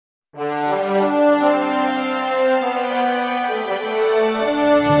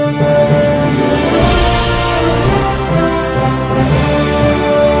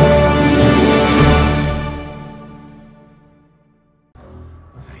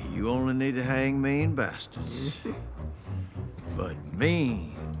You only need to hang mean bastards. But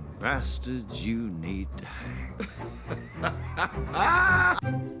mean bastards you need to hang.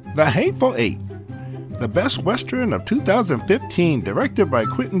 The Hateful Eight, the best Western of 2015, directed by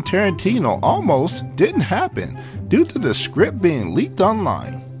Quentin Tarantino, almost didn't happen due to the script being leaked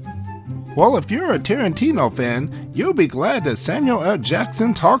online. Well, if you're a Tarantino fan, you'll be glad that Samuel L.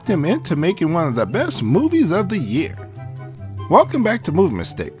 Jackson talked him into making one of the best movies of the year. Welcome back to Movie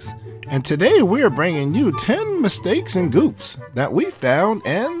Mistakes, and today we're bringing you 10 mistakes and goofs that we found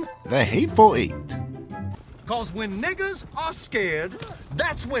in The Hateful Eight. Cause when niggas are scared,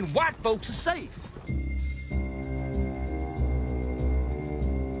 that's when white folks are safe.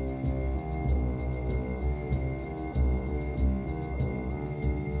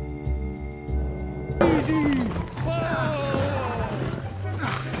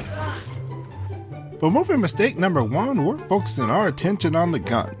 For movie mistake number 1, we're focusing our attention on the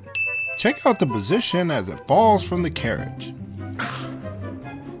gun. Check out the position as it falls from the carriage.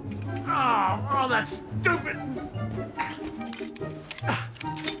 Oh, that's stupid.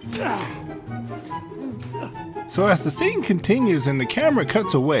 So as the scene continues and the camera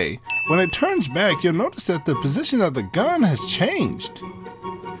cuts away, when it turns back, you'll notice that the position of the gun has changed.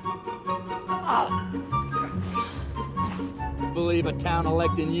 Believe a town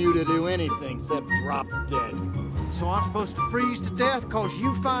electing you to do anything except drop dead. So I'm supposed to freeze to death cause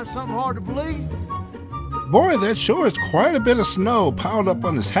you find something hard to believe? Boy, that sure is quite a bit of snow piled up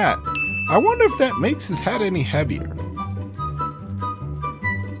on his hat. I wonder if that makes his hat any heavier.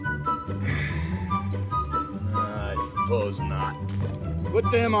 I suppose not. Put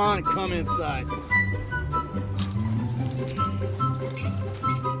them on and come inside.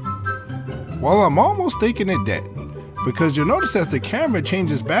 Well, I'm almost thinking it dead, because you'll notice as the camera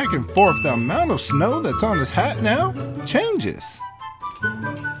changes back and forth, the amount of snow that's on his hat now changes.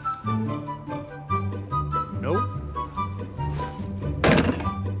 Nope.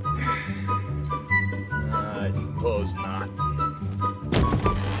 I suppose not.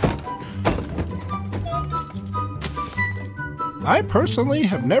 I personally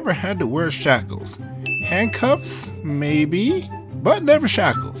have never had to wear shackles. Handcuffs, maybe, but never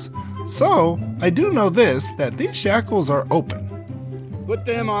shackles. So, I do know this, that these shackles are open. Put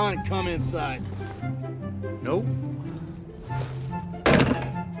them on and come inside. Nope.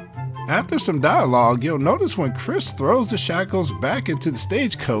 After some dialogue, you'll notice when Chris throws the shackles back into the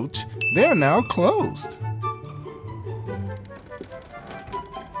stagecoach, they're now closed.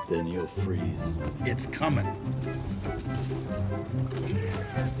 Then you'll freeze. It's coming.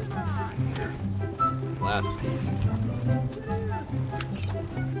 Last piece.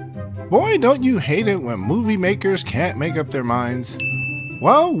 Boy, don't you hate it when movie makers can't make up their minds?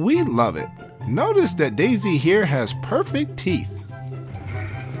 Well, we love it. Notice that Daisy here has perfect teeth.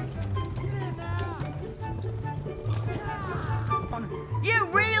 You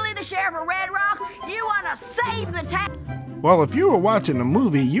really the sheriff of Red Rock? You want to save the town? Well, if you were watching the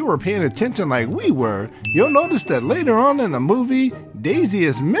movie, you were paying attention like we were, you'll notice that later on in the movie, Daisy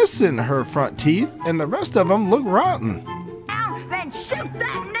is missing her front teeth and the rest of them look rotten. Then shoot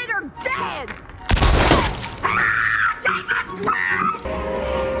that nigger dead! Jesus Christ!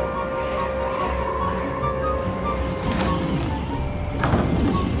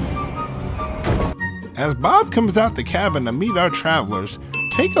 As Bob comes out the cabin to meet our travelers,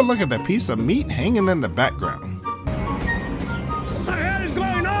 take a look at the piece of meat hanging in the background. What the hell is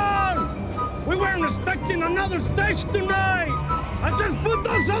going on? We weren't expecting another stage tonight. I just put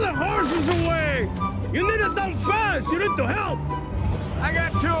those other horses away. You need it done fast. You need to help. I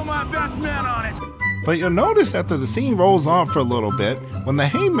got 2 of my best men on it. But you'll notice after the scene rolls on for a little bit, when the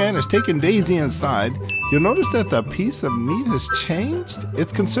hayman is taking Daisy inside, you'll notice that the piece of meat has changed.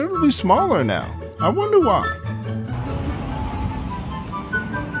 It's considerably smaller now. I wonder why.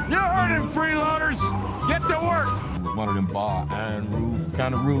 You heard him, freeloaders. Get to work. One of them bar iron rules,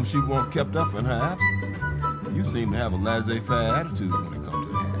 kind of rules she won't kept up in her absence. You seem to have a laissez-faire attitude when it comes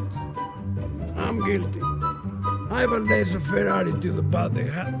to hats. I'm guilty. I have a laissez-faire attitude about the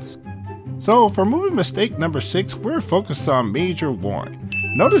hats. So for movie mistake number 6, we're focused on Major Warren.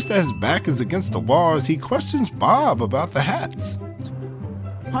 Notice that his back is against the wall as he questions Bob about the hats.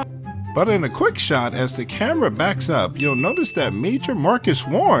 But in a quick shot, as the camera backs up, you'll notice that Major Marcus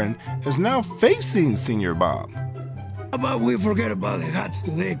Warren is now facing Senior Bob. How about we forget about the hats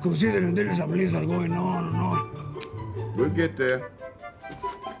today, considering there is a blizzard going on and on? We'll get there.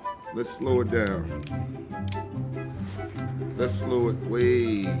 Let's slow it down. Let's slow it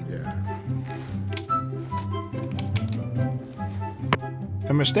way down.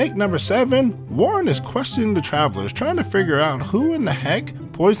 And mistake number 7, Warren is questioning the travelers, trying to figure out who in the heck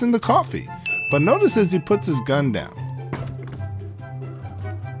poisoned the coffee, but notices he puts his gun down.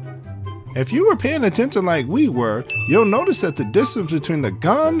 If you were paying attention like we were, you'll notice that the distance between the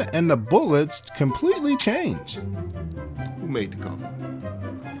gun and the bullets completely changed. Who made the coffee?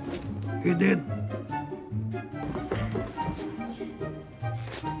 He did.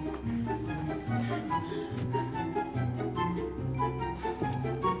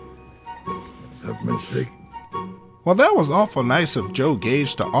 Tough mistake. Well, that was awful nice of Joe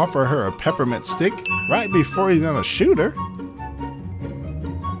Gage to offer her a peppermint stick right before he's gonna shoot her.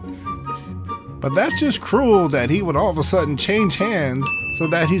 But that's just cruel that he would all of a sudden change hands so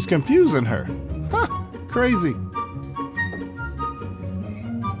that he's confusing her. Huh, crazy.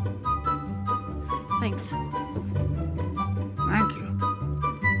 Thanks. Thank you.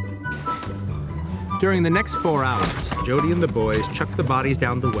 During the next 4 hours, Jody and the boys chucked the bodies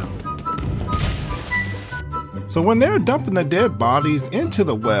down the well. So when they're dumping the dead bodies into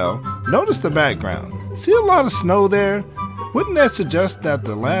the well, notice the background. See a lot of snow there? Wouldn't that suggest that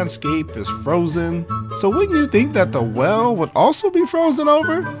the landscape is frozen? So wouldn't you think that the well would also be frozen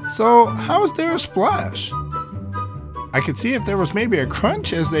over? So how is there a splash? I could see if there was maybe a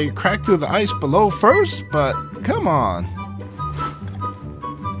crunch as they cracked through the ice below first, but come on.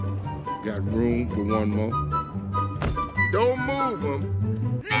 Got room for one more? Don't move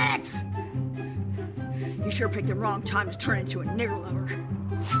them. Next! You sure picked the wrong time to turn into a nigger lover.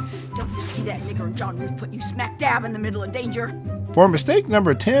 Don't you see that nigger and John Ruth put you smack dab in the middle of danger? For mistake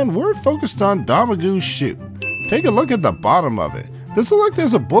number 10, we're focused on Domagoo's chute. Take a look at the bottom of it. Does it look like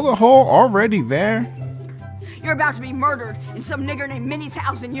there's a bullet hole already there? You're about to be murdered in some nigger named Minnie's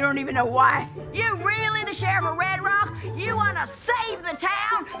house and you don't even know why. You really the sheriff of Red Rock? You want to save the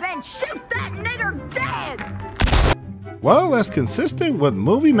town? Then shoot that nigger dead! Well, as consistent with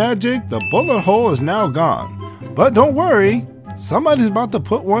movie magic, the bullet hole is now gone. But don't worry, somebody's about to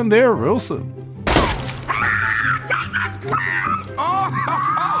put one there real soon.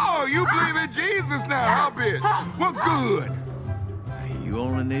 Oh, you believe in Jesus now, huh, bitch? What good? You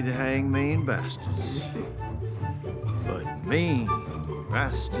only need to hang mean bastards. But mean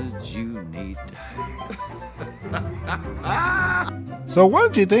bastards you need to hang. So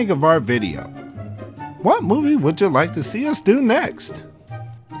what did you think of our video? What movie would you like to see us do next?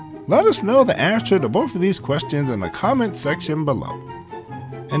 Let us know the answer to both of these questions in the comment section below.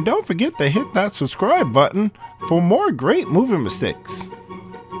 And don't forget to hit that subscribe button for more great movie mistakes.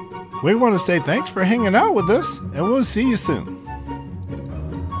 We want to say thanks for hanging out with us, and we'll see you soon.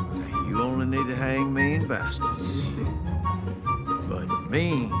 You only need to hang mean bastards. But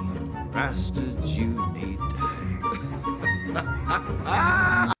mean bastards you need to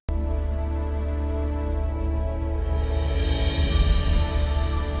hang.